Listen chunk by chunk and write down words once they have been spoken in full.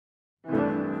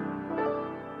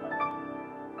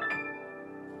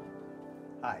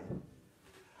Hi,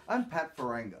 I'm Pat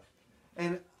Farenga,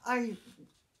 and I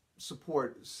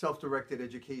support self-directed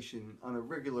education on a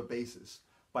regular basis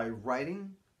by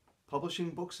writing,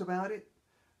 publishing books about it,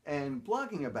 and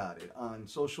blogging about it on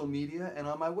social media and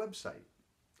on my website.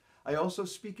 I also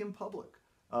speak in public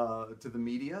to the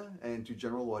media and to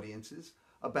general audiences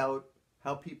about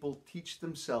how people teach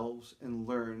themselves and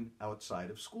learn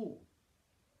outside of school.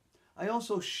 I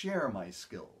also share my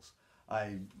skills.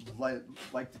 I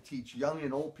like to teach young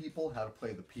and old people how to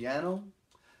play the piano,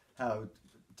 how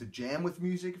to jam with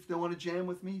music if they want to jam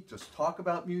with me, just talk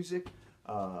about music,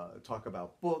 talk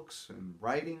about books and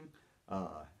writing.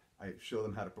 I show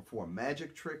them how to perform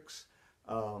magic tricks.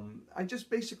 I just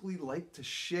basically like to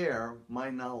share my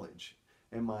knowledge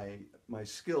and my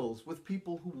skills with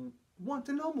people who want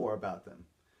to know more about them.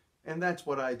 And that's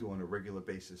what I do on a regular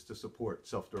basis to support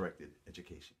self-directed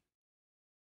education.